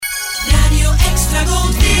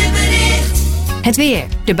Het weer.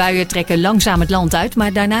 De buien trekken langzaam het land uit,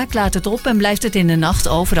 maar daarna klaart het op en blijft het in de nacht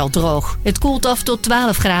overal droog. Het koelt af tot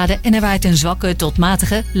 12 graden en er waait een zwakke tot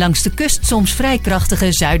matige, langs de kust soms vrij krachtige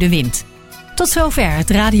zuidenwind. Tot zover het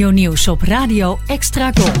radionieuws op Radio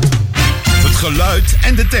Extra Gold. Het geluid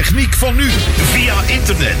en de techniek van nu. Via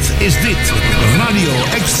internet is dit Radio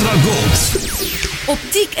Extra Gold.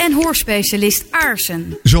 Optiek- en hoorspecialist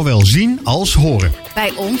Aarsen. Zowel zien als horen.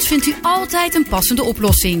 Bij ons vindt u altijd een passende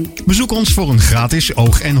oplossing. Bezoek ons voor een gratis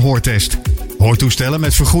oog- en hoortest. Hoortoestellen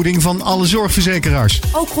met vergoeding van alle zorgverzekeraars.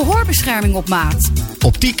 Ook gehoorbescherming op maat.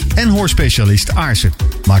 Optiek- en hoorspecialist Aarsen.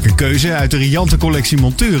 Maak een keuze uit de riante collectie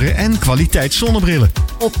monturen en kwaliteit zonnebrillen.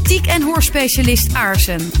 Optiek- en hoorspecialist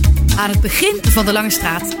Aarsen. Aan het begin van de Lange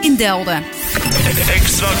Straat in Delden.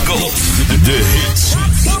 Extra Gold. De hits.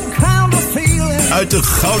 Uit de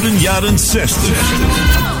gouden jaren 60.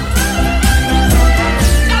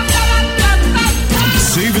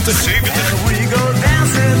 70.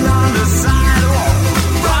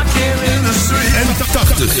 En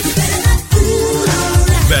 80.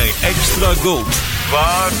 Bij Extra Gold.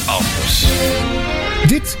 Waar anders?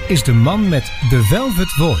 Dit is de man met The Velvet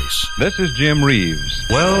Voice. This is Jim Reeves.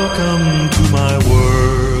 Welcome to my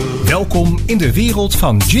world. Welkom in de wereld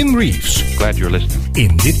van Jim Reeves. Glad you're listening.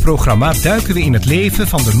 In dit programma duiken we in het leven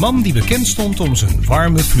van de man die bekend stond om zijn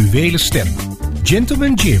warme fluwelen stem.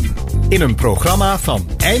 Gentleman Jim. In een programma van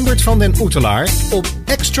Eimert van den Oetelaar op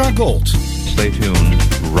Extra Gold. Stay tuned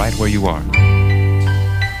right where you are.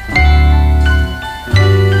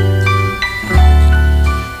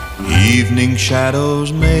 Evening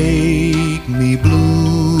shadows make me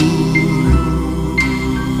blue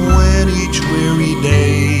when each weary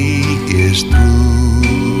day is through.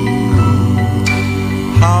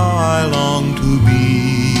 How I long to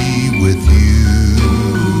be with you,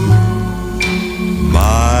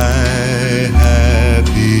 my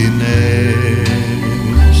happiness.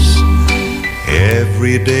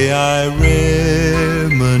 Every day I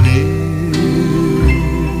reminisce,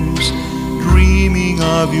 dreaming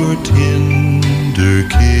of your tender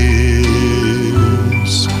kiss,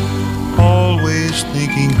 always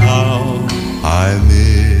thinking how I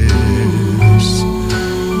miss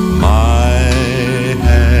my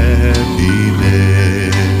happiness.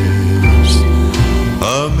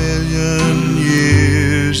 A million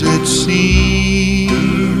years it seems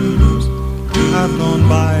have gone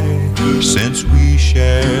by since we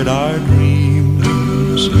shared our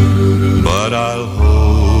dreams, but I'll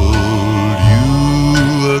hold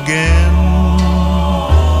you again.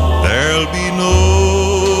 There'll be no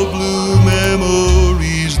blue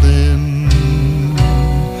memories then,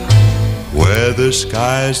 whether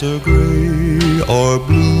skies are gray or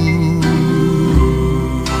blue.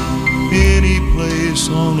 Any place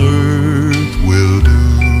on earth will do,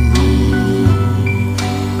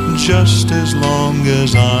 just as long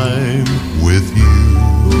as I'm with you.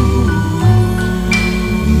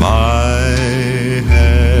 My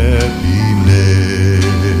happiness.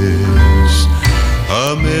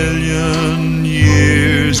 A million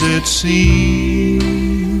years it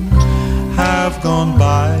seems have gone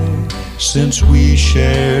by since we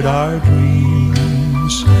shared our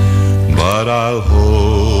dreams, but I'll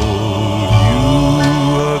hold you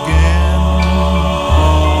again.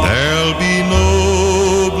 There'll be no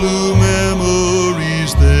blue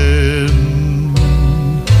memories then,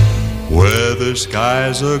 whether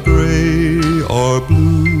skies are gray or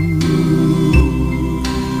blue.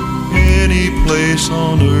 Any place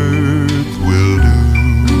on earth will do,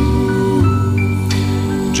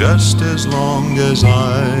 just as long as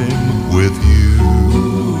I'm with you.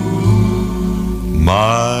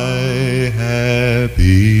 My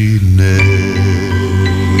happiness.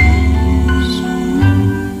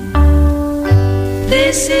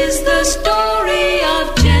 This is the story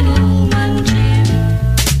of Gentleman Jim.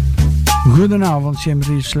 Goedenavond Jim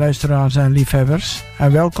Reeves, luisteraars en liefhebbers.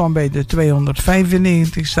 En welkom bij de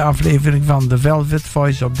 295ste aflevering van The Velvet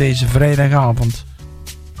Voice op deze vrijdagavond.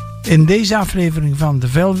 In deze aflevering van The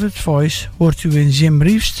Velvet Voice hoort u een Jim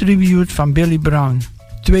Reeves tribute van Billy Brown.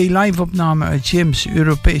 2 live-opnamen uit Jim's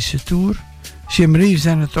Europese tour. Jim Reeves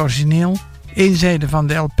en het origineel. 1 zijde van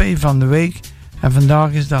de LP van de week. En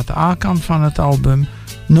vandaag is dat de A-kant van het album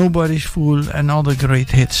Nobody's Fool and Other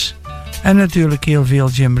Great Hits. En natuurlijk heel veel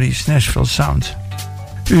Jim Reeves Nashville Sound.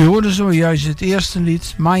 U hoorde zojuist het eerste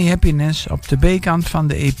lied My Happiness op de B-kant van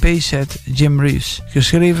de EP-set Jim Reeves,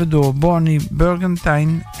 geschreven door Bonnie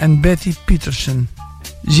Burgentine en Betty Peterson.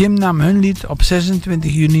 Jim nam hun lied op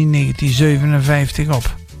 26 juni 1957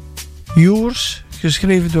 op. Yours,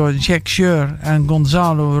 geschreven door Jack Shure en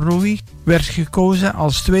Gonzalo Rui, werd gekozen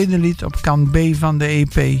als tweede lied op kant B van de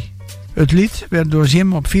EP. Het lied werd door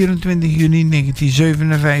Jim op 24 juni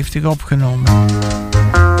 1957 opgenomen.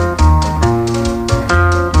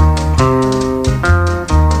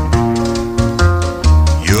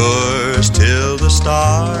 Yours till the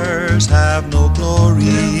stars have no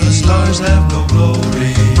glory. The stars have no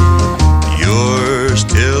glory. Yours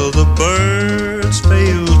till the birds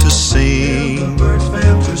fail to sing. The birds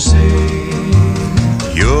fail to sing.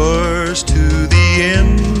 Yours to the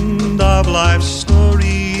end of life's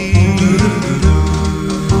story.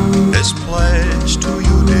 This pledge to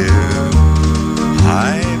you, dear,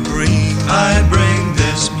 I bring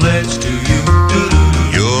this pledge to you.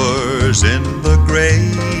 Yours in the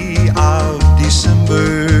gray of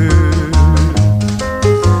December.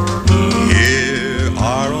 Here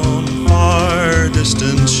are on far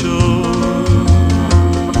distant shore.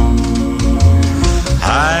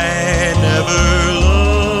 I never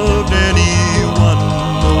loved anyone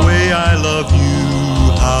the way I love you.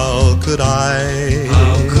 How could I?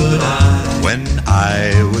 When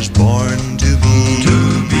I was born to be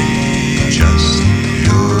just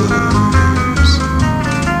yours.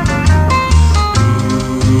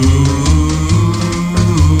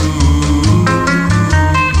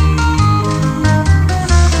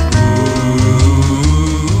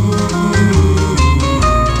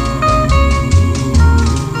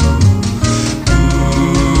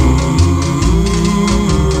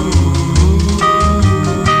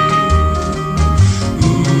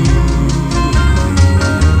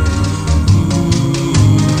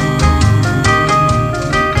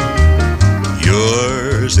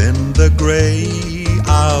 In the gray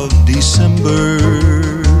of December,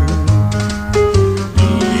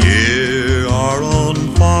 here are on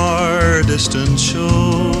far distant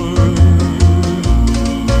shore.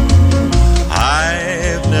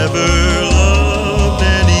 I've never loved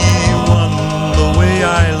anyone the way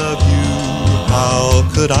I love you. How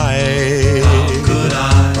could I?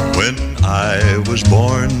 When I was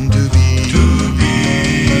born to be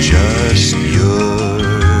just yours.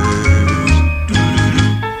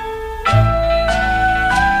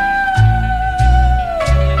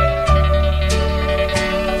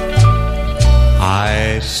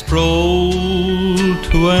 Strolled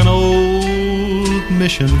to an old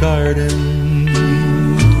mission garden,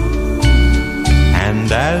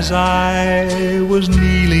 and as I was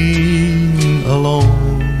kneeling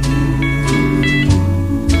alone,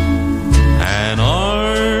 an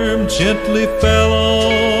arm gently fell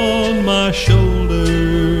on my shoulder.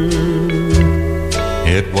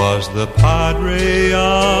 It was the Padre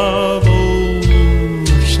of old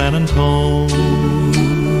San Antone.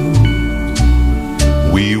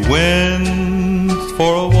 We went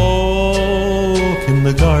for a walk in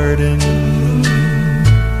the garden,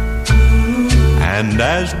 and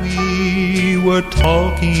as we were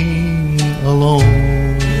talking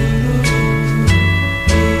alone,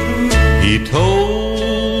 he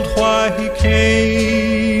told why he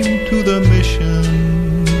came to the mission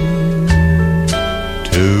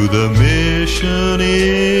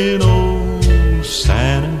in old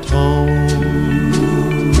San Antone.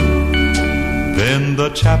 Then the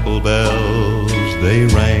chapel bells they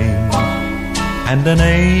rang, and an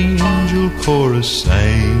angel chorus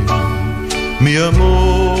sang, Mi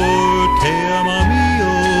amor, te amo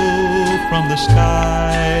mio, from the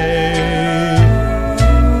sky.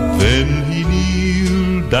 Then he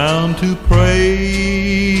kneeled down to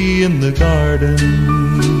pray in the garden,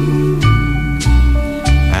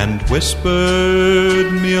 and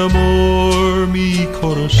whispered, Mi amor, mi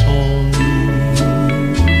corazón.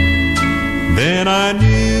 Then I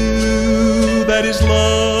knew that his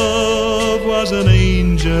love was an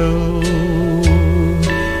angel,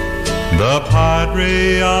 the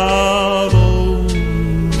Padre of old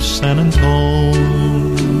San Antone.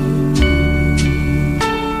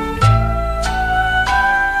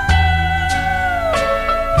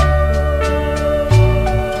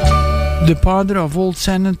 De Padre of Old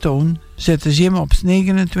San Antone zette Jim op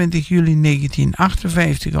 29 juli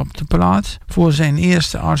 1958 op de plaat voor zijn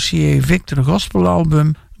eerste RCA Victor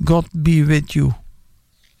gospelalbum God Be With You.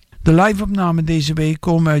 De live-opnamen deze week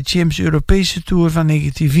komen uit Jim's Europese tour van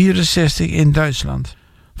 1964 in Duitsland.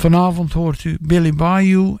 Vanavond hoort u Billy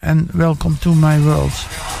Bayou en Welcome to My World.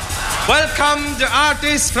 Welcome the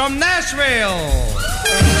artist from Nashville.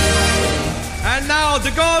 And now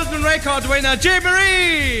the golden record winner Jim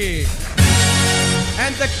Reeves.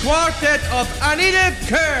 And the quartet of Anita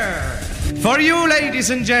Kerr. For you, ladies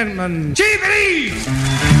and gentlemen, Jim Reeves!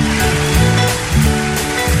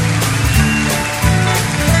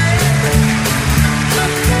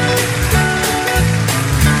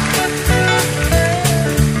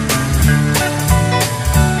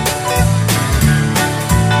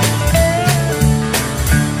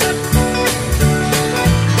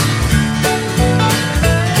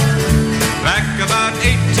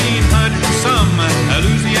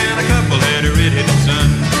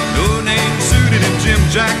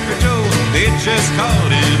 just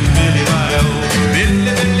called him Billy Bio.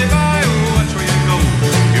 Billy, Billy Bio, watch where you go.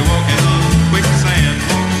 You're walking on quicksand,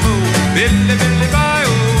 walk slow. Billy, Billy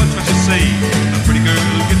Bio, watch what you say. A pretty girl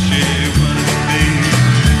will get you one of these days.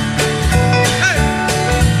 Hey!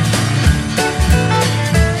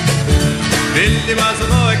 Billy was a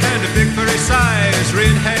boy kind of big for his size,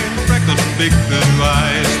 red hair, freckled, and big blue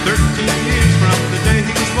eyes. 13 years from the day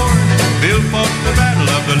he was born, Bill fought the battle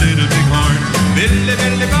of the Little Big Horn. Billy,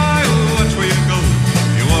 Billy Bio, watch where you go.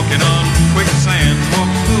 You're walking on quicksand,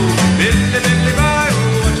 walk slow. Billy, Billy Bio,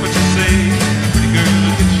 watch what you say. A pretty girl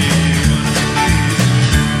will get you one of these days.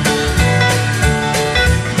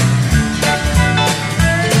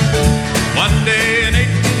 One day in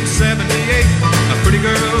 1878, a pretty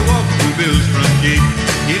girl walked through Bill's front gate.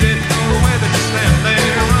 He didn't know whether to stand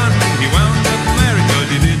there or run. He wound up married 'cause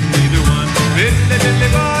he didn't either one. Billy, Billy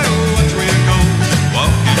Bio, watch where you go.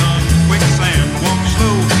 Walking on quicksand, walk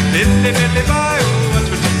slow. Billy, Billy Bio, watch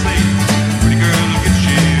what you say. Pretty girl will get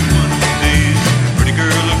you one of these days. Pretty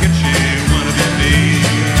girl will get you one of these days.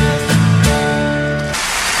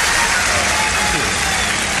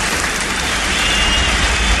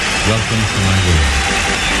 Welcome to my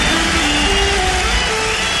world.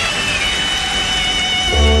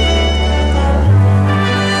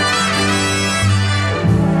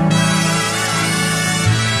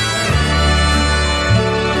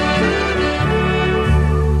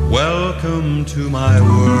 Welcome to my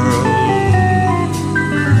world.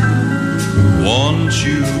 Won't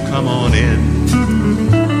you come on in?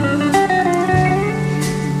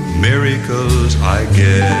 Miracles, I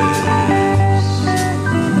guess,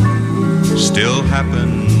 still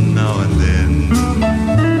happen now and then.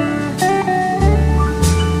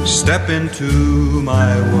 Step into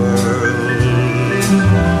my world.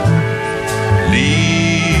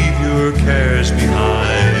 Leave your cares behind.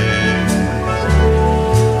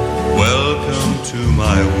 Welcome to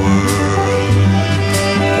my world,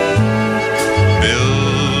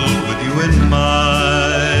 built with you in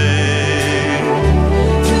mind.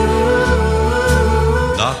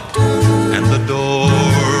 Knock and the door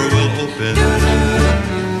will open.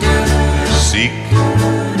 Seek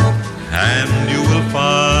and you will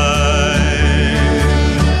find.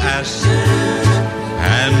 Ask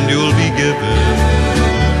and you'll be given.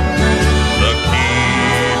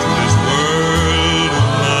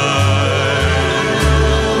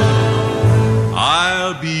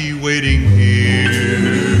 Waiting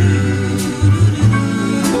here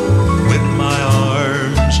with my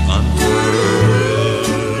arms unfurled,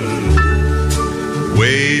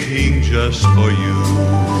 waiting just for you.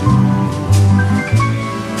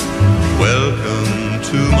 Welcome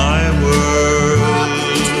to my world.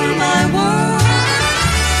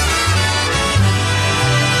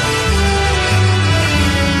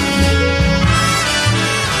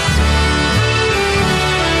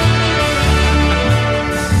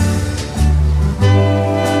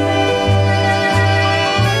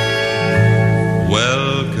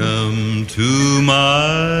 Welcome to my world. To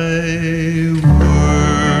my world.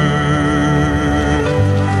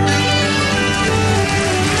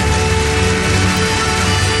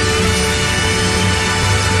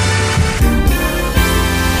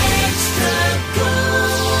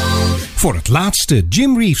 Voor het laatste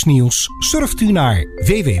Jim Reeves nieuws surft u naar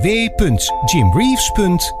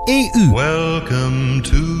www.jimreeves.eu. Welcome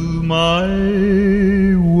to my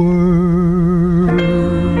world.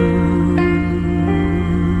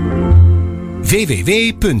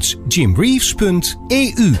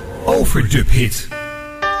 www.jimreeves.eu. Overdubhit.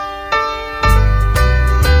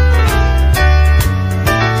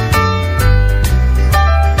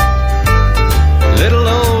 Little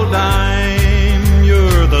old dime,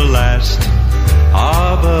 you're the last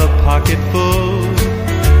of a pocket full.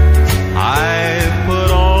 I've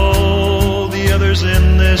put all the others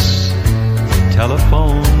in this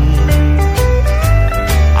telephone.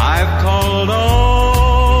 I've called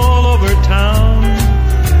all over town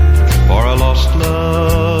for a lost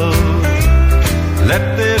love.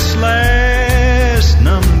 Let this last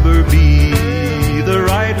number be the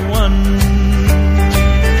right one.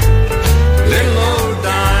 Little old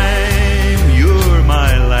dime, you're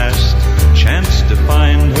my last chance to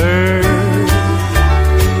find her.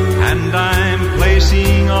 And I'm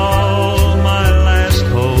placing all my last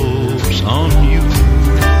hopes on you.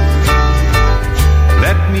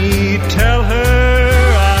 Let me tell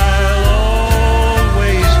her I'll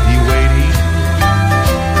always be waiting,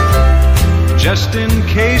 just in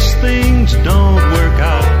case things don't work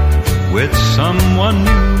out with someone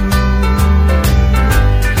new.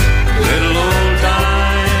 Little old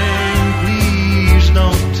dime, please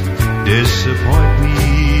don't disappoint me.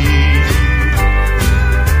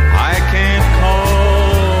 I can't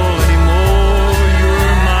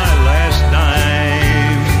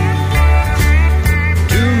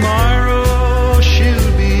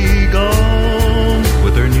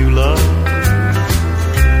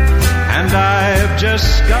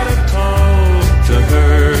just gotta talk to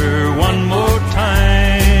her one more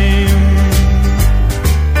time.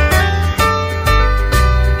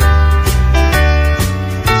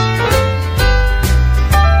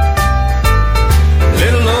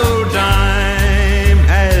 Little old dime,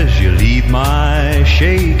 as you leave my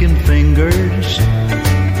shaking fingers,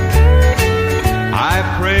 I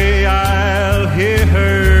pray I'll hear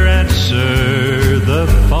her answer the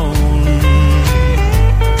phone.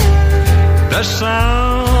 The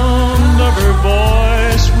sound of her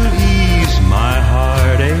voice will ease my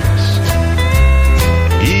heartaches,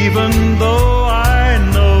 even though I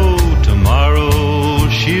know tomorrow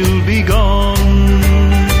she'll be gone.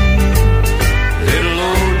 Little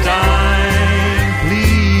old dime,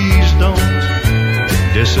 please don't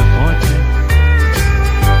disappoint me.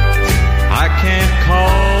 I can't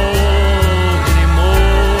call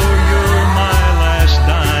anymore, you're my last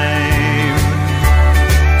dime.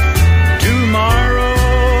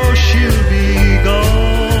 Tomorrow she'll be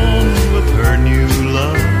gone with her new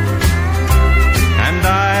love, and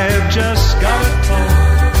I've just gotta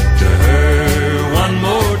talk to her one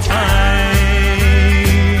more time.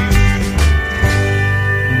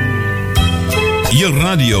 Je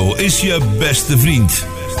radio is je beste vriend.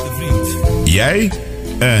 Jij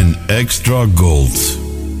en Extra Gold.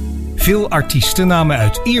 Veel artiesten namen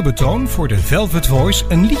uit eerbetoon voor de Velvet Voice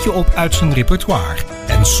een liedje op uit zijn repertoire.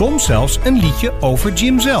 En soms zelfs een liedje over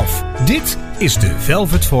Jim zelf. Dit is de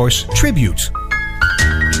Velvet Voice Tribute.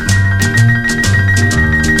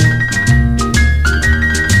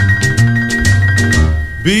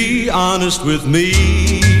 Be honest with me,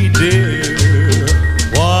 dear,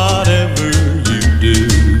 whatever you do.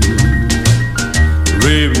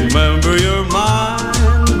 Remember you're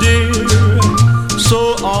mine, dear,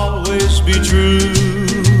 so always be true.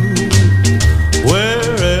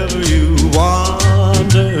 Wherever you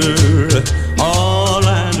wander, on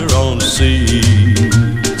land or on the sea,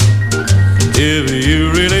 if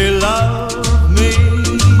you really love me,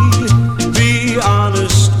 be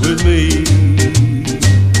honest with me.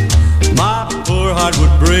 My poor heart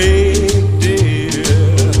would break, dear,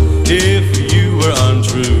 if you were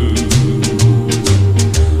untrue.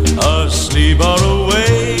 Asleep or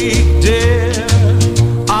awake, dear,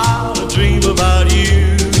 I'll dream about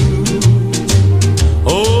you.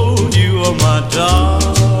 Oh, you are my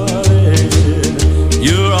darling,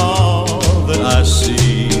 you're all that I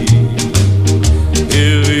see.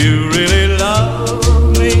 If you really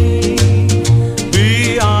love me,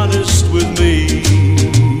 be honest with me.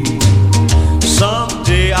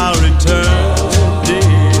 Someday I'll return,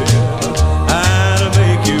 dear, and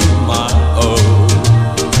make you my own.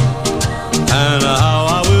 And how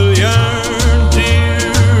I will yearn,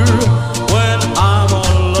 dear, when I'm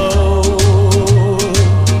all alone.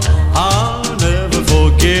 I'll never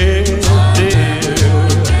forget, dear,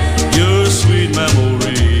 your sweet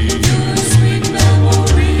memory.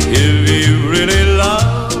 If you really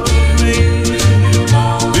love me,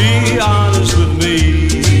 be honest with me.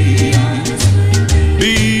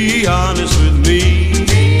 Be honest with me,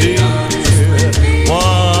 dear,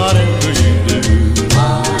 whatever you do.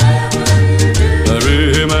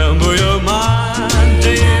 Remember you're mine,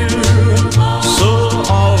 dear, so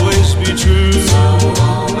always be true.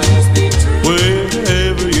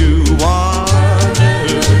 Wherever you wander,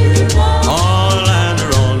 on land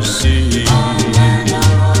or on the sea,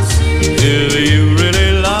 if you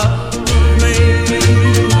really love me,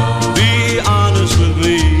 be honest with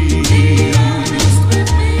me.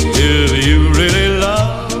 If you really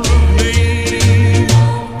love me,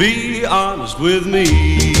 be honest with me.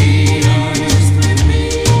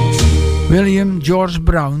 William George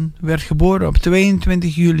Brown werd geboren op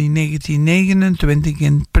 22 juli 1929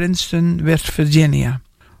 in Princeton, West Virginia.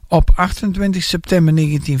 Op 28 september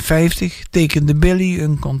 1950 tekende Billy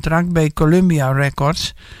een contract bij Columbia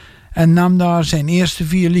Records en nam daar zijn eerste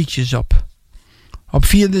 4 liedjes op. Op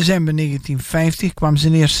 4 december 1950 kwam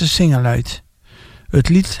zijn eerste single uit. Het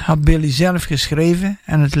lied had Billy zelf geschreven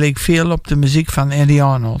en het leek veel op de muziek van Eddie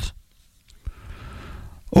Arnold.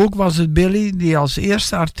 Ook was het Billy die als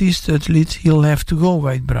eerste artiest het lied He'll Have To Go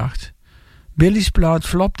uitbracht. Billy's plaat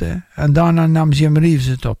flopte en daarna nam Jim Reeves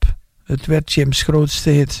het op. Het werd Jim's grootste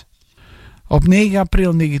hit. Op 9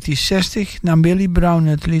 april 1960 nam Billy Brown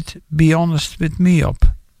het lied Be Honest With Me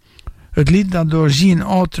op. Het lied dat door Gene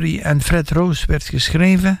Autry en Fred Rose werd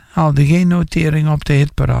geschreven haalde geen notering op de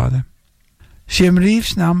hitparade. Jim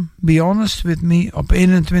Reeves nam Be Honest With Me op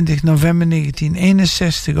 21 november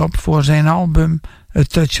 1961 op voor zijn album A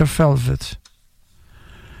Touch of Velvet.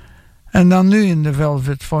 En dan nu in de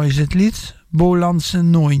Velvet Voice het lied Bolandse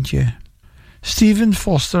Noontje. Stephen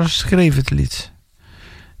Foster schreef het lied.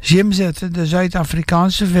 Jim zette de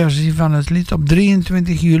Zuid-Afrikaanse versie van het lied op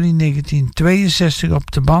 23 juli 1962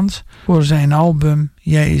 op de band voor zijn album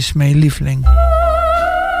Jij is mijn lieveling.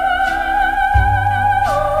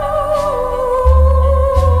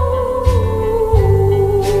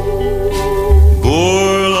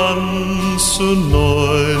 Borlandse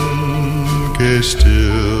neun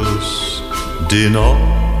kastels dinak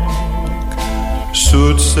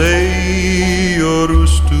Sut sei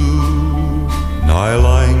orustu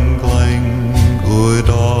Nailang klang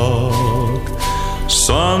goedag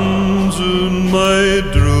Sansun my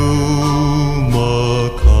druma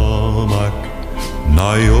kamak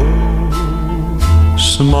Najo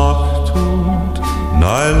smaktund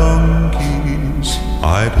Nailang kies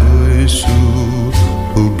Eit huisu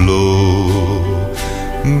Ublo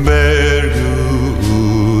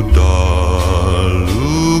Bergu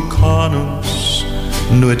Dalu Kanus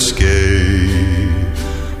Nuitskei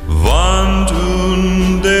Want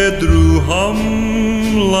de druham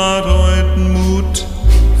laat ooit moed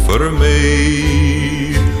voor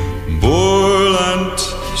mij.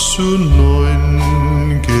 Borland zu neun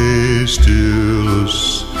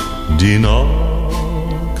gestilles die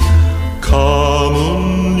nacht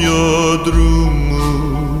kamen ja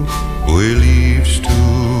drumu oi liefst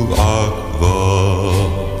du aqua.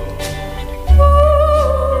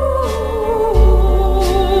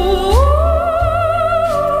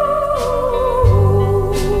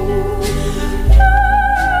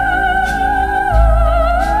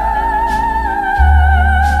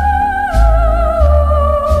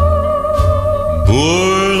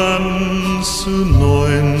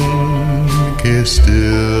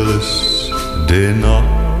 Stilles de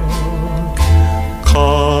nacht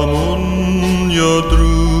kamen ja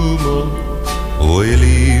druma oi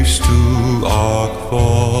liefst du aqua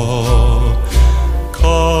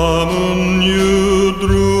kamen ja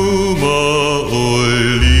druma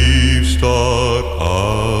oi liefst aqua.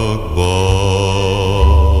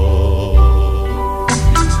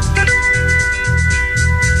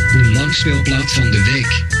 De langspeelplaat van de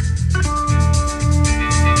week.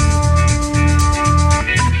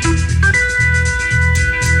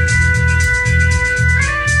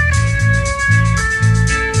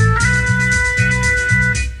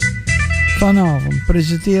 Vanavond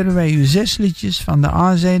presenteren wij u 6 liedjes van de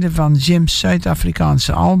A-zijde van Jim's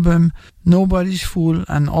Zuid-Afrikaanse album Nobody's Fool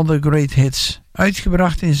and Other Great Hits,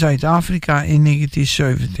 uitgebracht in Zuid-Afrika in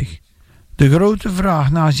 1970. De grote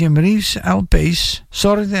vraag naar Jim Reeves' LP's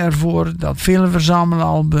zorgde ervoor dat vele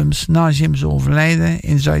verzamelalbums na Jim's overlijden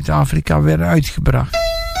in Zuid-Afrika werden uitgebracht.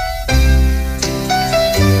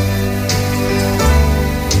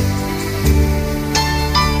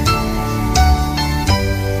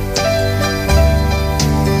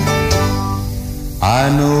 I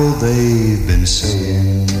know they've been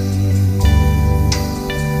saying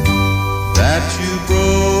that you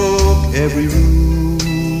broke every rule,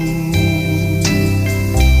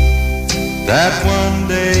 that one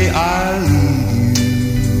day I'll leave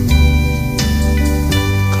you,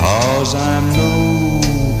 'cause I'm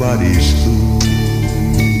nobody's fool.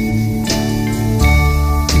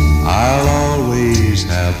 I'll always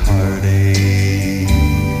have heartaches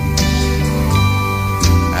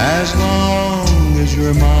as long as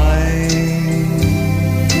you're mine.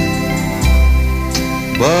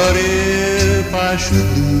 But if I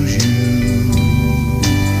should lose you,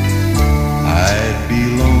 I'd be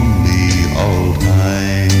lonely all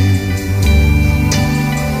time.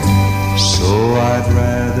 So I'd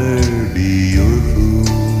rather be your fool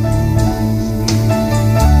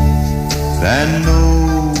than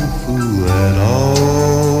no fool at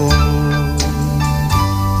all.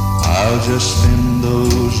 I'll just spend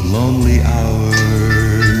those lonely hours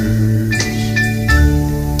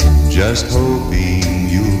just hoping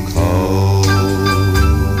you'll call.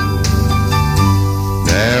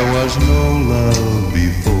 There was no love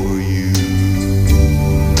before you,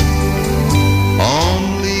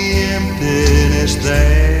 only emptiness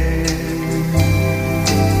there.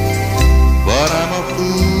 But I'm a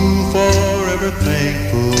fool forever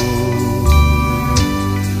thankful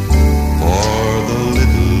for the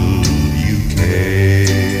little you care.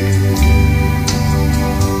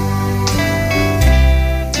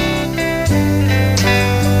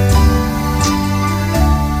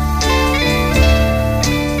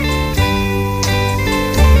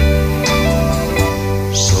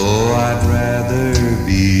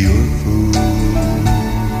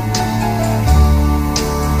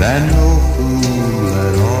 Than no fool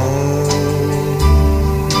at all.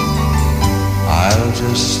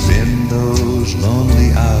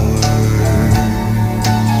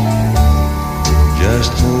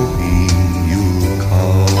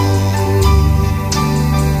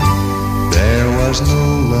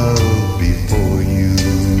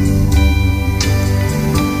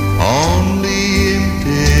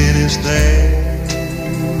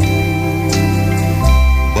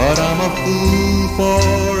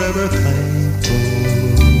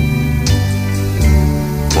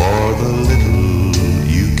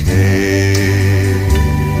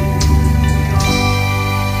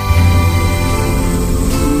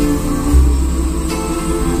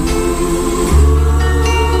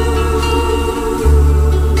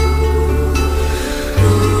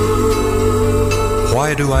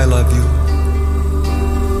 Why do I love you?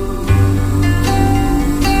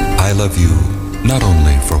 I love you not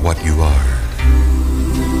only for what you are,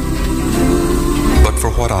 but for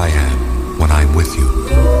what I am when I'm with you.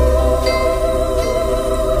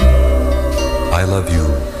 I love you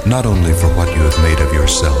not only for what you have made of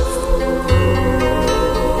yourself,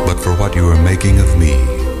 but for what you are making of me.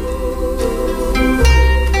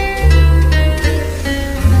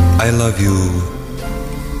 I love you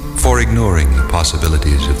for ignoring the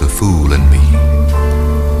possibilities of the fool in me,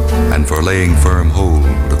 and for laying firm hold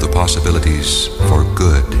of the possibilities for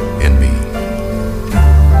good in me.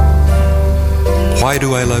 Why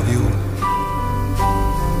do I love you?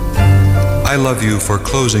 I love you for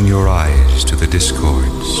closing your eyes to the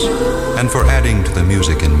discords and for adding to the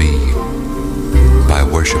music in me by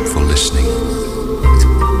worshipful listening.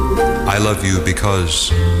 I love you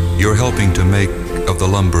because you're helping to make of the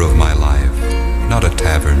lumber of my life not a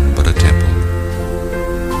tavern but a temple,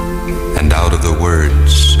 and out of the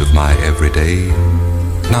words of my everyday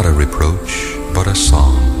not a reproach but a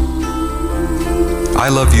song. I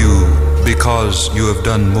love you because you have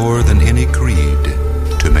done more than any creed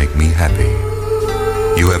to make me happy.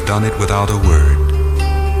 You have done it without a word,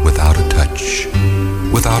 without a touch,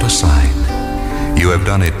 without a sign. You have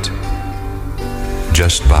done it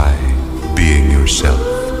just by being yourself.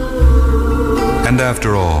 And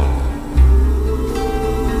after all,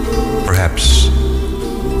 perhaps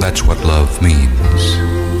that's what love means.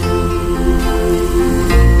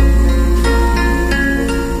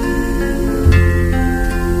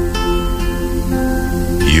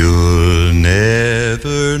 You'll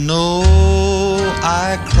never know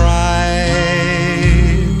I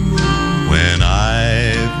cried when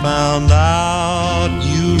I found out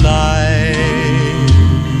you lied,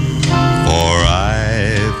 for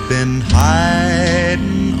I've been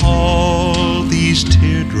hiding all these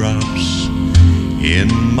teardrops in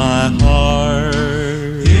my heart.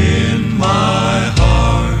 In my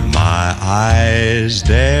heart, my eyes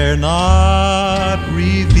dare not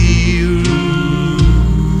reveal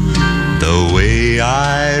the way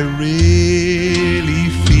I really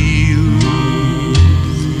feel,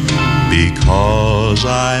 because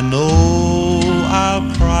I know I'll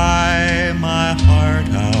cry my heart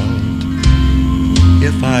out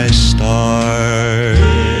if I start.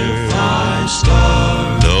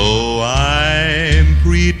 Though I'm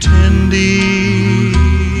pretending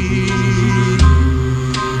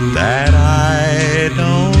that I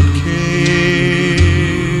don't care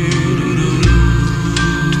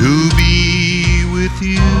to be with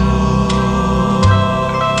you,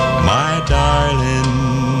 my darling,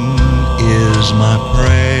 is my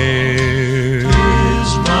prayer.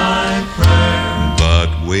 But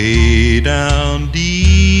way down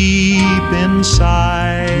deep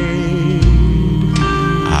inside,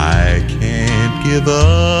 I can't give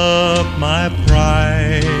up my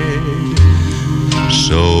pride,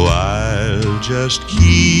 so I'll just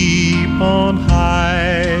keep on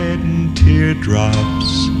hiding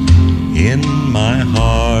teardrops in my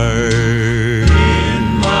heart.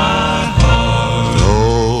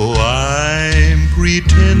 Though I'm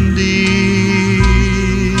pretending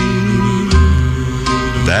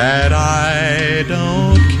that I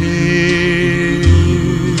don't care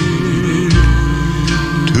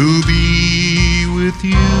to be with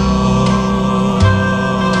you,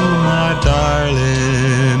 my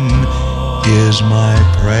darling, is my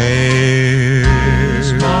prayer.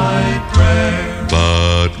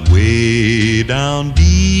 But way down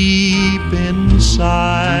deep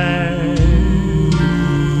inside,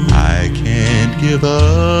 I can't give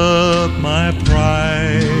up my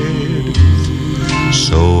pride,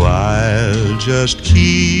 so I'll just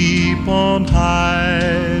keep on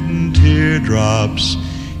hiding teardrops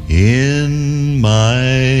in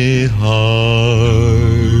my heart.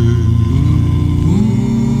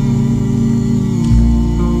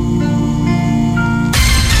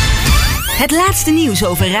 Het laatste nieuws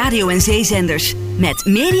over radio- en zeezenders. Met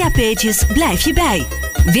Mediapages blijf je bij.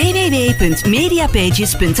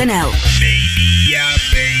 www.mediapages.nl.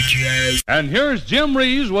 Mediapages. And here's Jim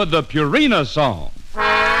Reeves with the Purina song.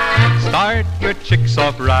 Start your chicks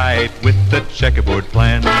off right with the checkerboard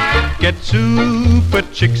plan. Get Super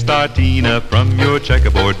Chick Startina from your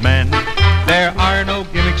checkerboard man. There are no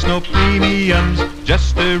gimmicks, no premiums,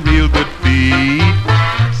 just a real good feed.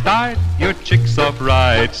 Start your chicks off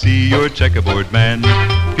right, see your checkerboard man.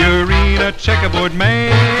 Purina checkerboard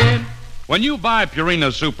man. When you buy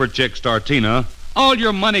Purina Super Chick Startina, all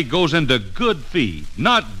your money goes into good feed,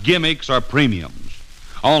 not gimmicks or premiums.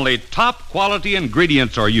 Only top quality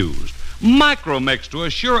ingredients are used. Micromix to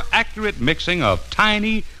assure accurate mixing of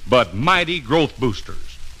tiny but mighty growth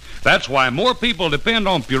boosters. That's why more people depend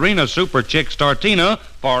on Purina Super Chick Startina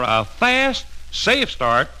for a fast, safe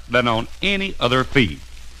start than on any other feed.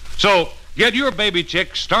 So, get your baby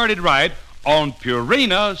chick started right on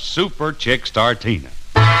Purina Super Chick Startina.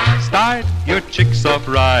 Start your chicks off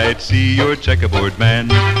right, see your checkerboard man.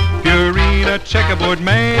 Purina Checkerboard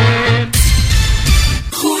Man.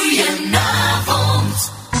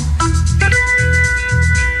 Goedenavond.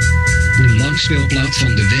 De langspeelplaat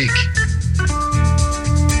van de week.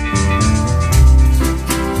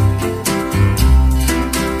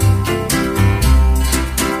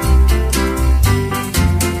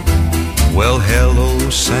 Well, hello,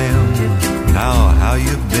 Sam. Now, how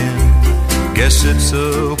you been? Guess it's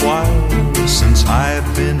a while since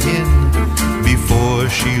I've been in. Before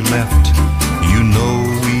she left, you know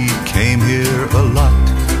we came here a lot.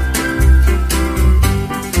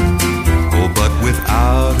 Oh, but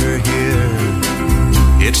without her here,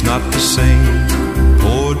 it's not the same.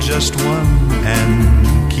 Pour just one and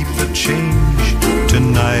keep the change.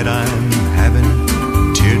 Tonight I'm having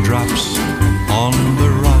teardrops on the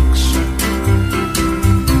rocks.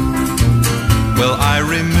 Well, I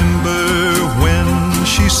remember when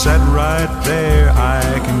she sat right there.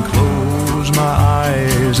 I can close my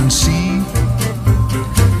eyes and see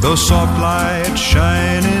those soft lights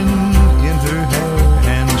shining in her hair,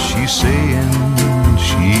 and she's saying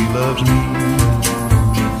she loves me.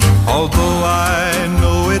 Although I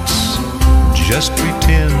know it's just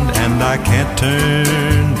pretend and I can't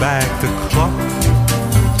turn back the clock,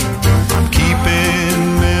 I'm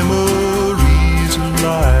keeping memories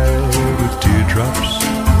alive with teardrops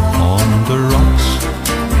on the rocks.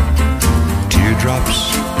 Teardrops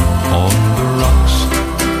on the rocks.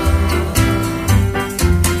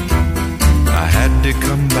 I had to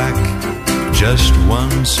come back just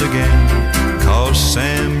once again, 'cause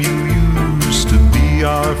Sam, you used to be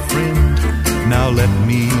our friend. Now let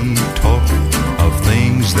me talk of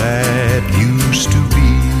things that used to be.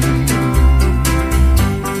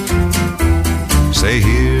 Say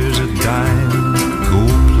here's a dime, go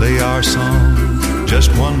play our song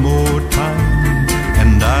just one more time,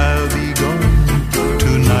 and I'll be gone.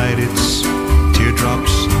 Tonight it's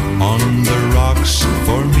teardrops on the rocks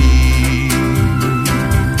for me.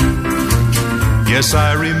 Yes,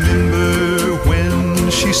 I remember when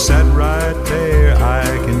she sat right there.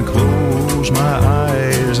 I can close my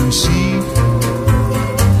eyes and see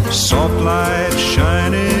soft light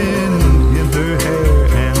shining in her hair,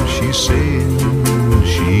 and she's saying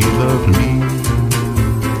she loved me.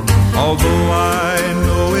 Although I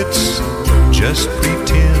know it's just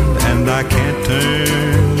pretend and I can't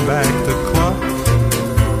turn back the clock,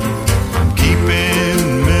 I'm keeping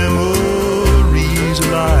memories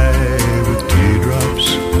alive with teardrops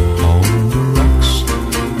on the rocks.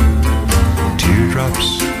 Teardrops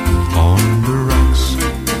on the rocks.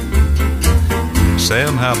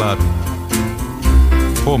 Sam, how about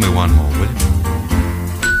pour me one more, will you?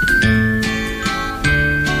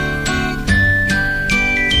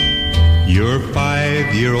 Your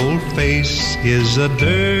 5-year-old face is a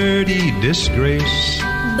dirty disgrace.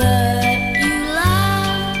 But you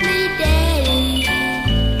love me, Daddy.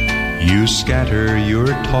 You scatter your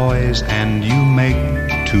toys and you make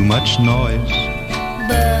too much noise.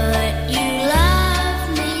 But you love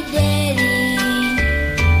me, Daddy.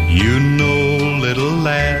 You know, little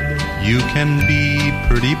lad, you can be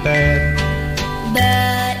pretty bad.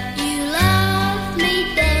 But you love me,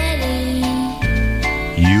 Daddy.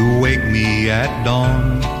 You wake me at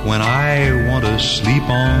dawn when I want to sleep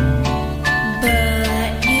on.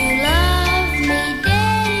 But you love me,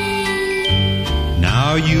 Daddy.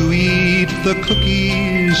 Now you eat the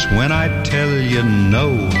cookies when I tell you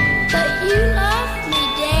no. But you love me,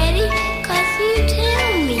 Daddy, 'cause you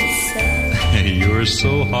tell me so. You're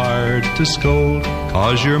so hard to scold,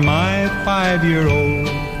 'cause you're my 5-year-old.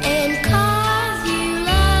 And 'cause you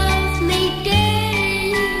love me,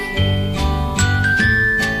 Daddy.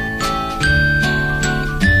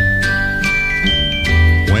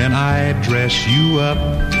 When I dress you up,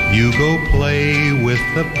 you go play with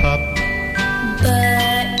the pup.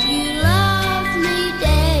 But you love me,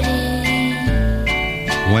 Daddy.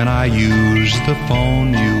 When I use the phone,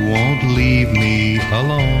 you won't leave me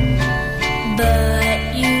alone. But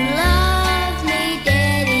you love me,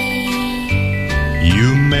 Daddy.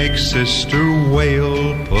 You make sister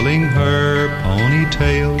wail, pulling her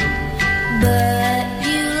ponytail. But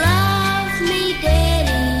you love me,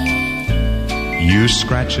 Daddy. You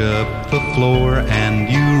scratch up the floor and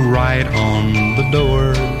you write on the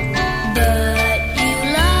door. But you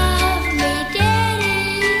love me,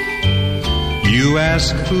 Daddy. You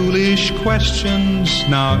ask foolish questions,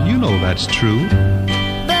 now you know that's true.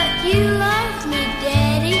 But you love me,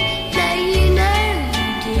 Daddy,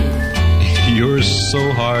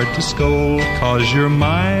 hard to scold, 'cause you're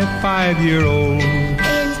my 5-year-old.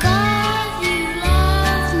 In God you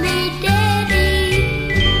love me, Daddy.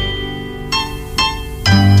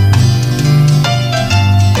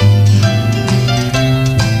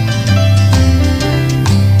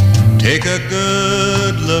 Take a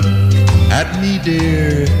good look at me,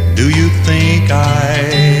 dear. Do you think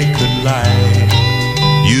I could lie?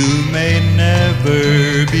 You may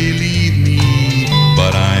never believe me,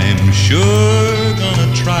 but I'm sure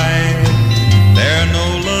gonna try. There are no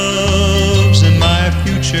loves in my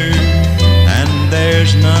future, and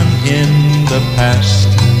there's none in the past.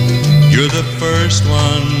 You're the first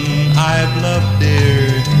one I've loved,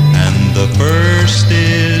 dear, and the first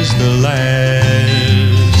is the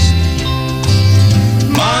last.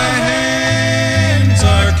 My hands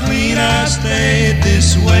are clean, I stayed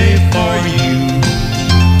this way for you.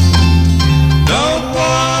 Don't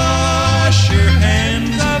wash your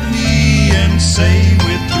hands of me and say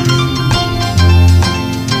we're through.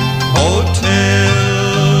 Oh,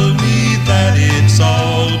 tell me that it's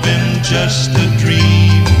all been just a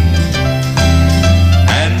dream,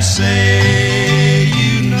 and say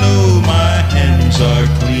you know my hands are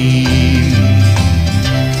clean.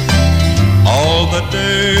 All the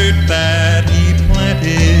dirt that he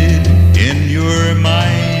planted in your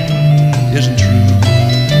mind isn't true,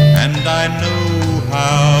 and I know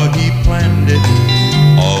how he planned it.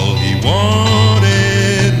 All he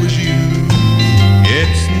wanted was you.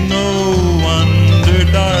 It's no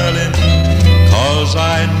wonder, darling, 'cause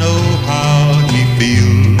I know how he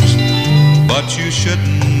feels. But you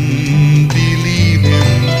shouldn't believe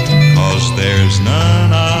him, 'cause there's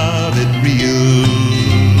none of it real.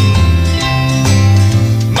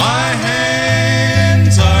 My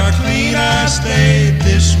hands are clean, I stayed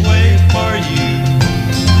this way for you.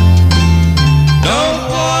 Don't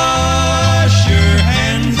wash your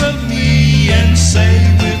hands of me and say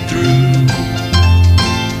we're through.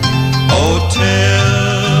 Oh,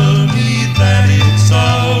 tell me that it's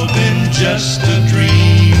all been just a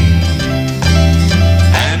dream,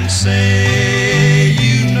 and say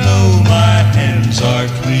you know my hands are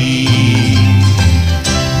clean.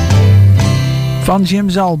 Van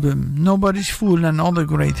Jim's album Nobody's Fool and Other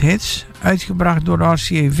Great Hits, uitgebracht door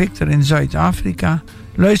RCA Victor in Zuid-Afrika,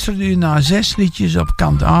 luisterde u naar 6 liedjes op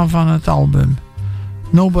kant A van het album.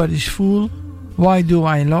 Nobody's Fool, Why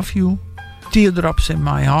Do I Love You, Teardrops in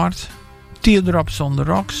My Heart, Teardrops on the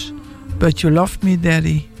Rocks, But You Loved Me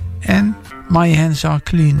Daddy en My Hands Are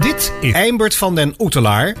Clean. Dit is Eimert van den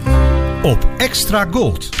Oetelaar op Extra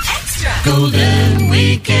Gold. Golden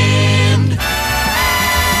Weekend.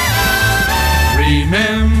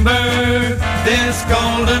 Remember this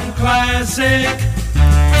golden classic.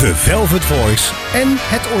 The Velvet Voice en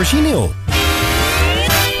het origineel.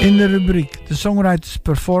 In de rubriek The Songwriters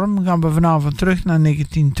Perform gaan we vanavond terug naar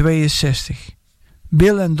 1962.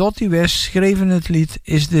 Bill en Dottie West schreven het lied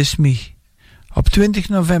Is This Me. Op 20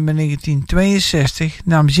 november 1962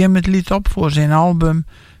 nam Jim het lied op voor zijn album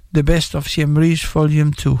The Best of Jim Reeves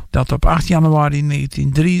Volume 2, dat op 8 januari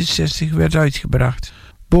 1963 werd uitgebracht.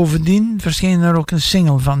 Bovendien verscheen er ook een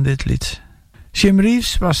single van dit lied. Jim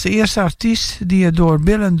Reeves was de eerste artiest die het door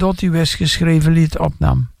Bill en Dottie West geschreven lied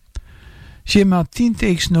opnam. Jim had 10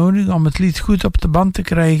 takes nodig om het lied goed op de band te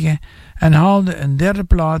krijgen en haalde een 3e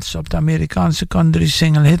plaats op de Amerikaanse country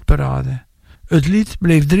single hitparade. Het lied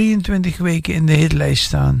bleef 23 weken in de hitlijst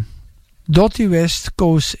staan. Dottie West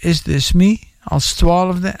koos Is This Me als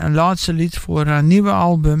 12e en laatste lied voor haar nieuwe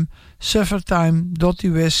album Suffertime.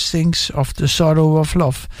 Dottie West Sings of the Sorrow of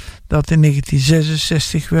Love, dat in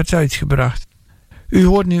 1966 werd uitgebracht. U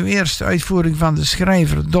hoort nu eerst de uitvoering van de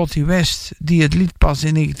schrijver Dottie West, die het lied pas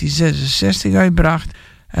in 1966 uitbracht,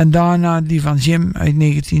 en daarna die van Jim uit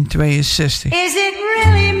 1962. Is it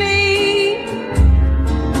really me?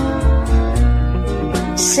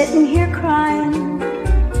 Sitting here crying.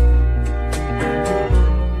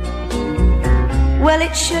 Well,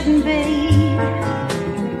 it shouldn't be.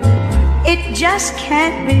 It just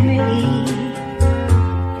can't be me.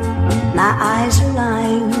 My eyes are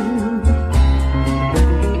lying.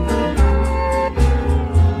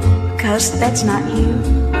 'Cause that's not you.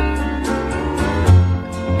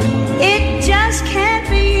 It just can't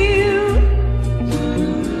be you.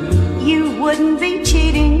 You wouldn't be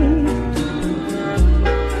cheating.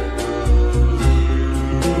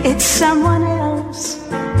 It's someone else.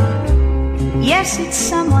 Yes, it's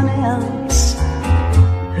someone else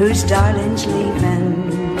whose darling's leaving.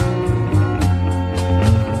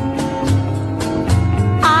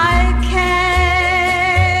 I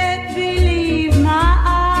can't believe my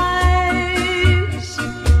eyes.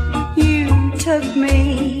 You took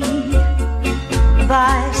me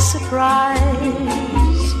by surprise.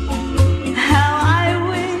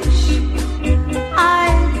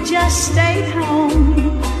 just stayed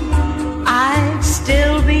home, I'd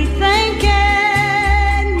still be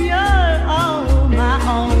thinking you're all my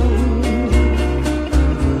own.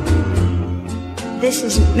 This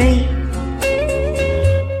isn't me.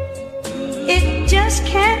 It just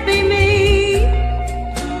can't be me,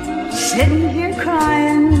 sitting here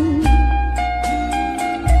crying.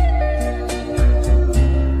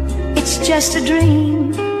 It's just a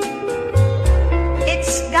dream.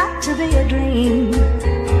 It's got to be a dream.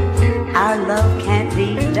 Our love can't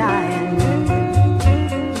be dying.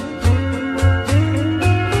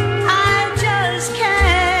 I just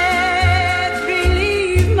can't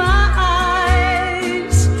believe my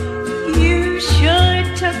eyes. You sure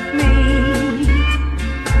took me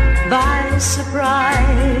by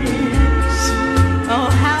surprise. Oh,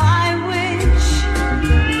 how I wish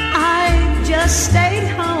I just stayed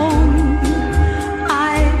home.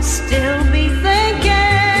 I'd still be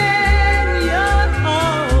thinking you're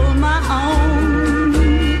all my own.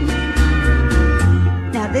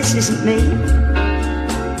 Now this isn't me.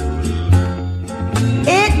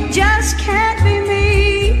 It just can't be me,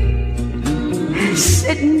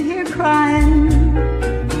 sitting here crying.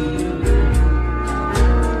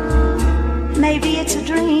 Maybe it's a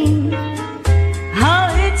dream. Oh,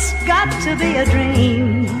 it's got to be a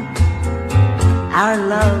dream. Our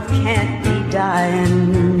love can't be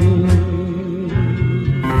dying.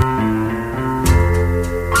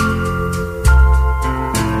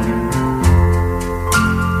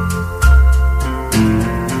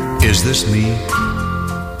 Is this me?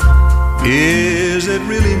 Is it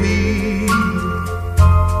really me?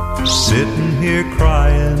 Sitting here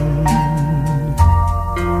crying.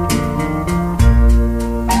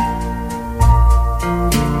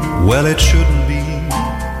 Well, it shouldn't be.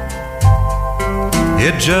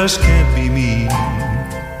 It just can't be me.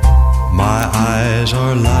 My eyes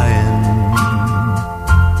are lying.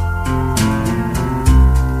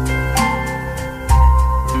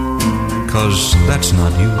 'Cause that's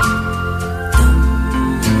not you.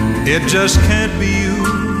 It just can't be you.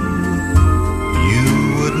 You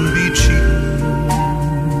wouldn't be cheating.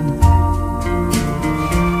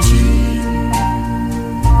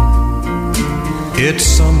 It's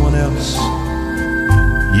someone else.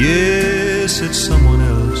 Yes, it's someone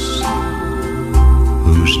else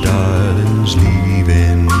whose darling's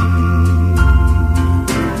leaving.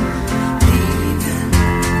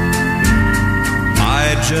 I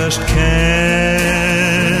just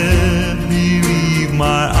can't believe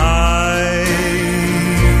my eyes.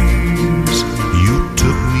 You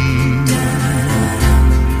took me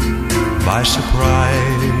by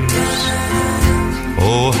surprise.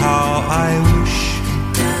 Oh, how I wish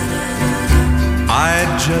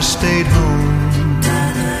I'd just stayed home.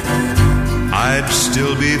 I'd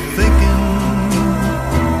still be thinking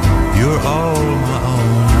you're all my own.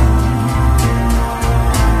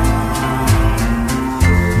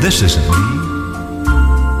 This isn't me.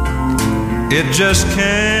 It just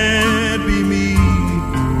can't be me,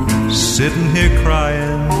 sitting here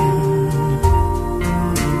crying.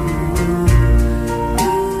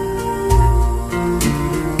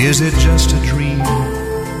 Is it just a dream?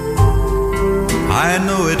 I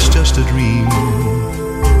know it's just a dream.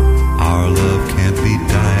 Our love can't be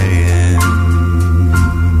dying.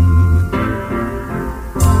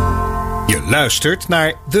 Je luistert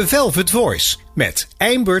naar The Velvet Voice met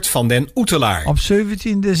Eijmbert van den Oetelaar. Op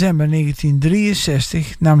 17 december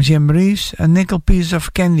 1963 nam Jim Reeves een Nickel Piece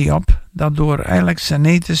of Candy op dat door Alex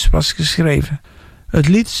Anetis was geschreven. Het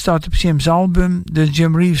lied staat op Jim's album The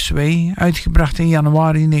Jim Reeves Way, uitgebracht in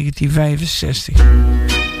januari 1965.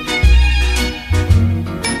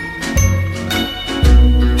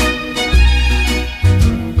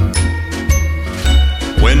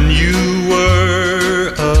 When you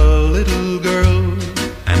were a little girl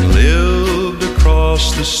and lived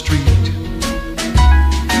across the street,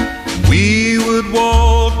 we would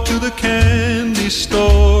walk to the candy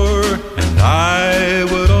store and I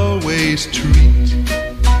would always treat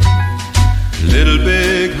little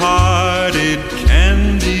big-hearted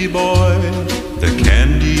candy boy. The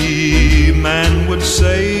candy man would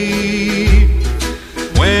say,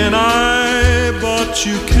 when I bought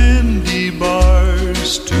you candy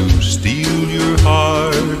bars to steal your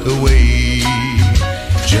heart away,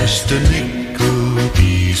 just a nickel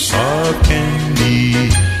piece of candy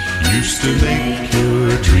used to make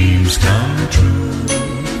your dreams come true.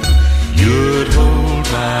 You'd hold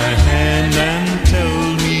my hand and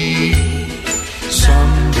tell me,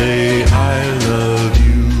 someday I love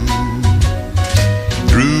you.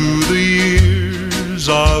 Through the years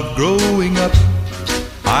of growing up,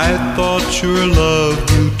 I thought your love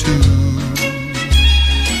grew too,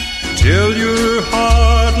 till your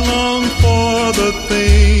heart long the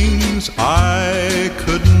things I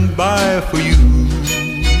couldn't buy for you.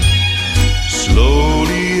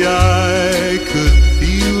 Slowly I could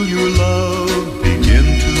feel your love begin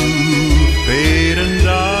to fade and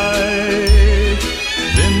die.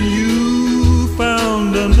 Then you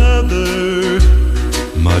found another,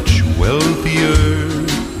 much wealthier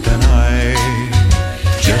than I.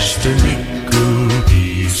 Just a nickel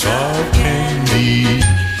piece of candy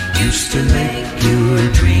used to make your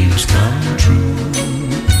dreams come true.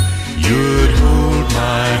 You'd hold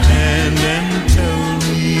my hand and tell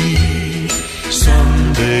me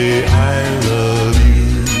someday I love you.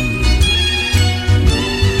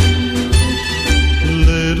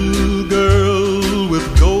 Little girl with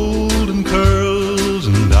golden curls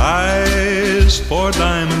and eyes for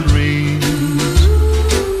diamond rings,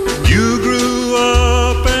 you grew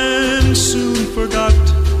up and soon forgot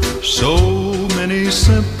so many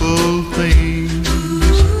simple things.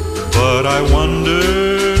 But I wonder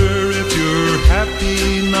if you're happy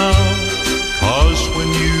now, 'cause when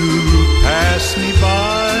you pass me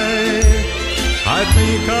by, I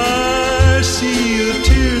think I see a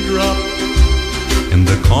teardrop in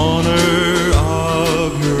the corner of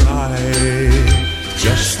your eye.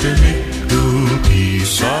 Just a nickel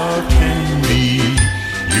piece of candy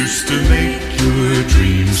used to make your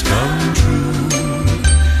dreams come true.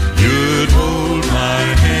 You'd hold my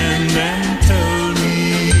hand and tell me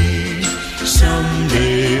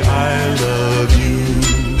someday I love you.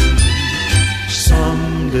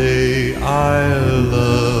 Someday I'll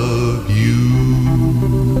love you.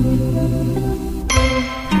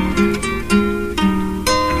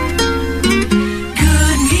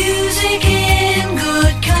 Good music in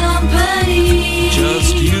good company.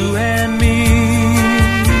 Just you and me.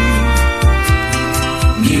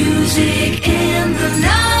 Music in the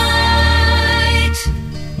night.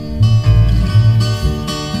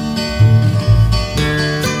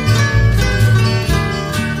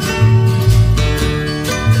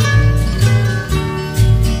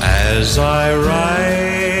 As I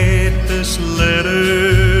write this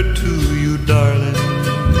letter to you, darling,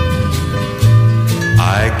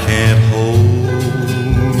 I can't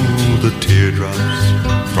hold the teardrops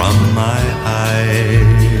from my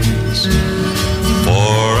eyes.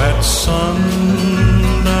 For at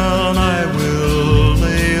sundown I will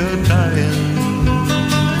lay a-dying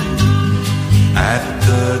at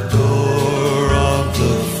the door of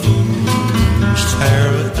the fool's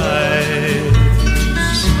paradise.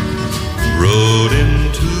 Rode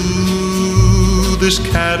into this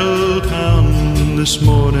cattle town this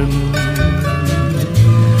morning,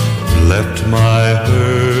 left my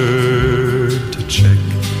herd to check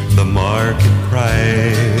the market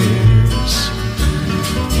price,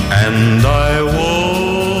 and I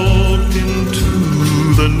walked into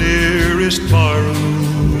the nearest barroom.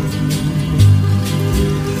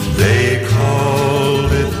 They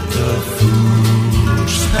called it the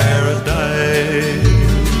Fool's Paradise.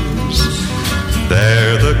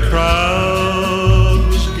 There the crowd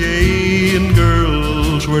was gay and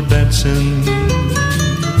girls were dancing,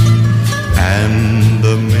 and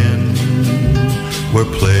the men were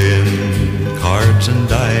playing cards and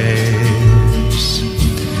dice.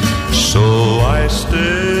 So I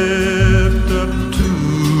stepped up to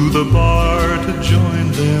the bar to join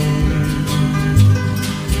them.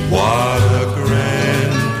 What a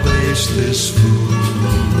grand place this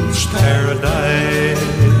Fool's Paradise.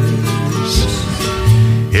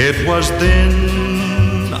 It was then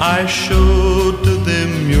I showed to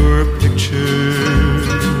them your picture.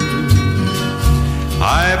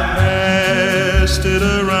 I passed it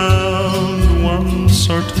around once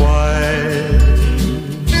or twice.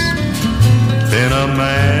 Then a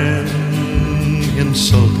man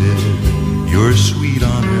insulted your sweet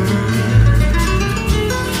honor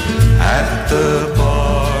at the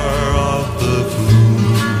bar of the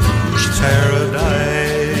Fool's Paradise.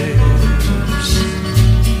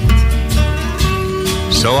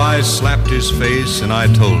 So I slapped his face and I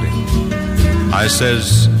told him, I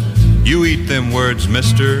says, you eat them words,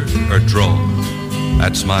 mister, or draw.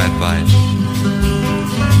 That's my advice.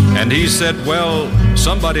 And he said, well,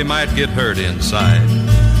 somebody might get hurt inside,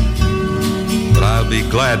 but I'll be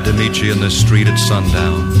glad to meet you in the street at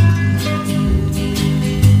sundown.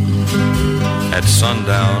 At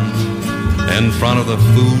sundown, in front of the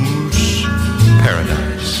Fool's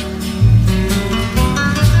Paradise.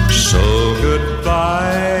 So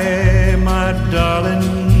goodbye, my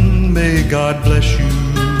darling, may God bless you.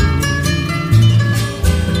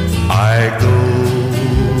 I go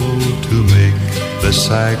to make the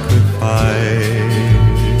sacrifice,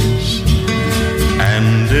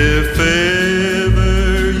 and if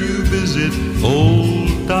ever you visit old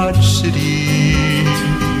Dodge City,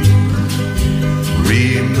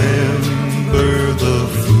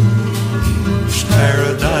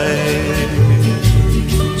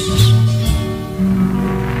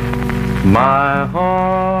 My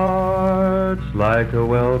heart's like a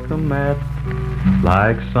welcome mat,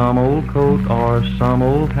 like some old coat or some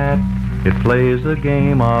old hat. It plays a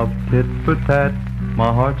game of tit for tat.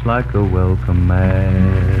 My heart's like a welcome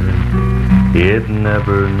mat. It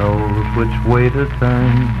never knows which way to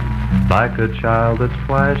turn, like a child that's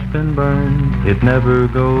twice been burned. It never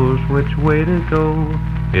goes which way to go.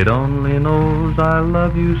 It only knows I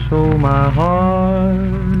love you so. My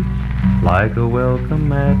heart's like a welcome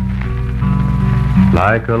mat,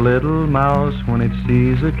 like a little mouse when it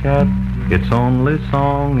sees a cat. Its only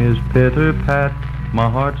song is pitter-pat. My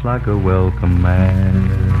heart's like a welcome mat.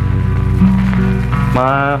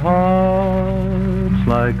 My heart's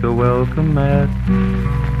like a welcome mat.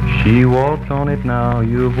 She walked on it, now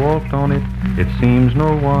you've walked on it. It seems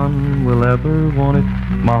no one will ever want it.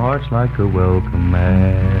 My heart's like a welcome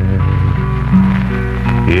mat.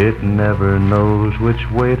 It never knows which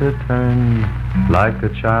way to turn, like a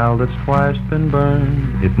child that's twice been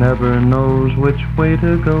burned. It never knows which way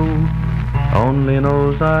to go, only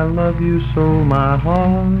knows I love you so. My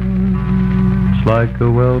heart's like a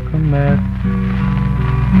welcome mat,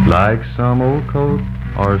 like some old coat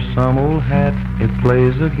or some old hat. It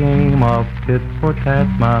plays a game of tit for tat.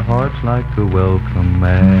 My heart's like a welcome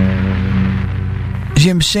mat.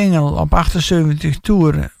 Jim's single op 78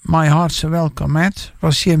 toeren, My Heart's a Welcome Mat,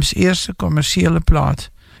 was Jim's eerste commerciële plaat.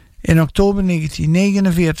 In oktober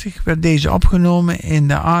 1949 werd deze opgenomen in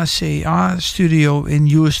de ACA-studio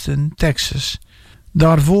in Houston, Texas.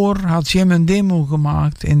 Daarvoor had Jim een demo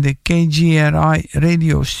gemaakt in de KGRI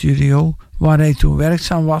radiostudio, waar hij toen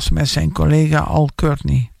werkzaam was met zijn collega Al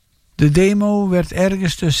Courtney. De demo werd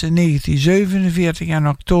ergens tussen 1947 en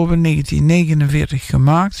oktober 1949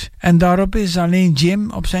 gemaakt en daarop is alleen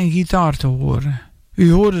Jim op zijn gitaar te horen.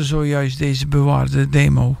 U hoorde zojuist deze bewaarde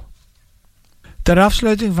demo. Ter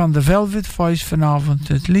afsluiting van The Velvet Voice vanavond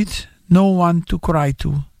het lied No One to Cry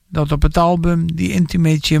To, dat op het album The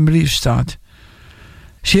Intimate Jim Reeves staat.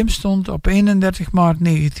 Jim stond op 31 maart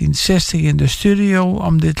 1960 in de studio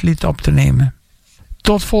om dit lied op te nemen.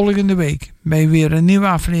 Tot volgende week bij weer een nieuwe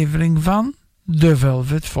aflevering van The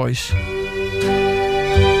Velvet Voice.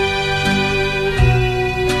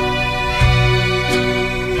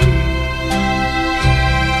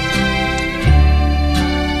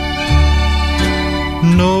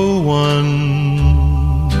 No one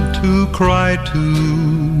to cry to,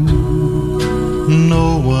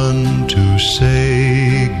 no one to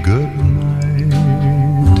say goodnight,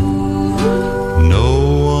 no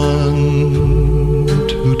one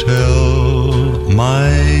to tell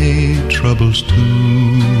my troubles to.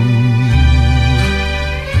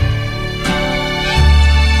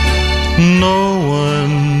 No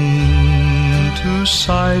one to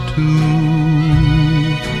sigh to,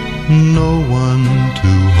 no one to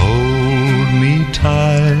hold me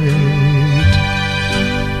tight,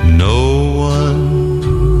 no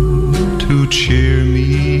one to cheer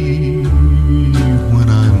me when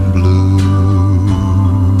I'm blue.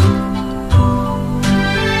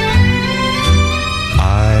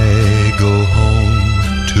 I go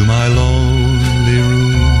home to my lonely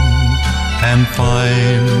room and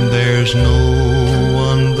find there's no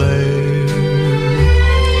one there.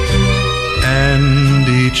 And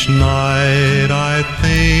each night I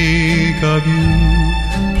think of you.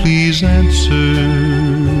 Please answer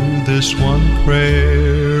this one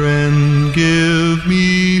prayer and give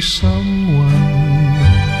me someone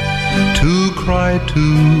to cry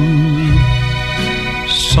to,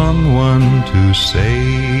 someone to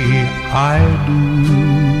say I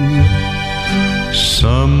do,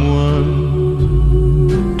 someone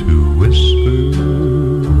to whisper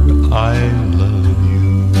I love you.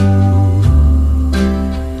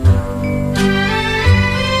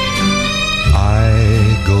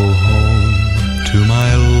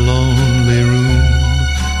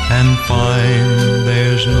 And find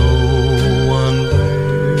there's no one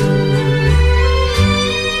there.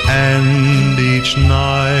 And each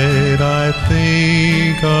night I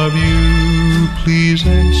think of you. Please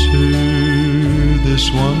answer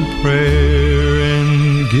this one prayer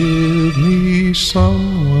and give me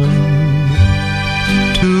someone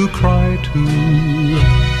to cry to,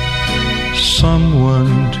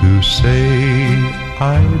 someone to say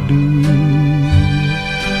I do,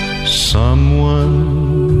 someone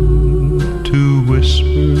to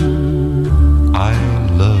whisper I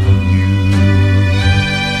love you.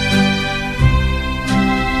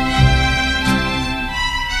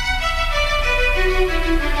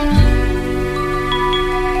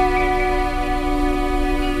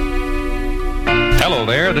 Hello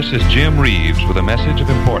there, this is Jim Reeves with a message of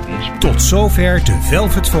importance. Tot zover de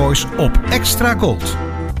Velvet Voice op Extra Gold.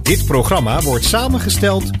 Dit programma wordt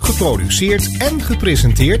samengesteld, geproduceerd en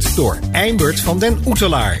gepresenteerd door Eimbert van den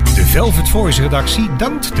Oetelaar. De Velvet Voice redactie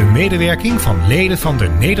dankt de medewerking van leden van de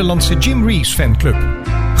Nederlandse Jim Reeves fanclub.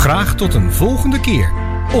 Graag tot een volgende keer.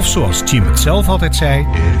 Of zoals Jim het zelf altijd zei: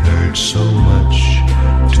 It hurts so much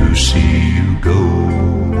to see you go.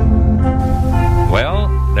 Well,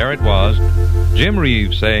 there it was. Jim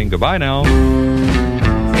Reeves saying goodbye now.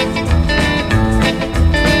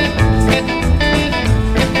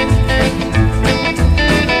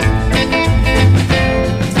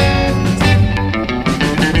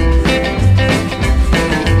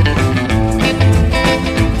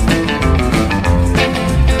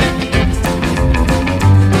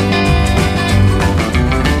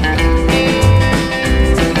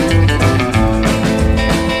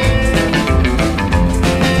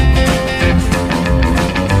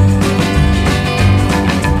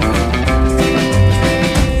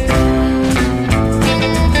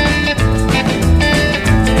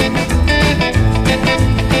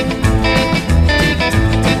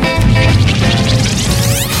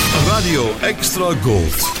 Extra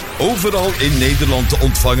Gold. Overal in Nederland te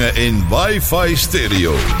ontvangen in wifi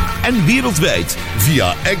stereo. En wereldwijd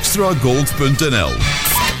via extragold.nl.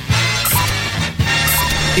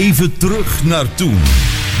 Even terug naar toen.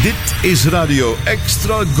 Dit is Radio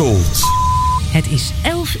Extra Gold. Het is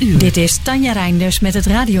 11 uur. Dit is Tanja Reinders met het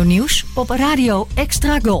radionieuws op Radio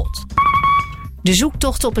Extra Gold. De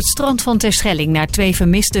zoektocht op het strand van Terschelling naar 2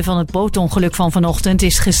 vermisten van het bootongeluk van vanochtend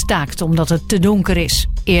is gestaakt omdat het te donker is.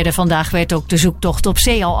 Eerder vandaag werd ook de zoektocht op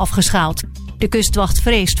zee al afgeschaald. De kustwacht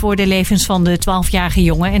vreest voor de levens van de 12-jarige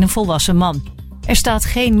jongen en een volwassen man. Er staat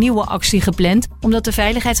geen nieuwe actie gepland omdat de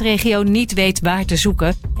veiligheidsregio niet weet waar te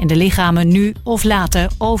zoeken en de lichamen nu of later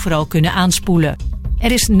overal kunnen aanspoelen.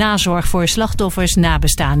 Er is nazorg voor slachtoffers,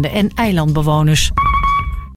 nabestaanden en eilandbewoners.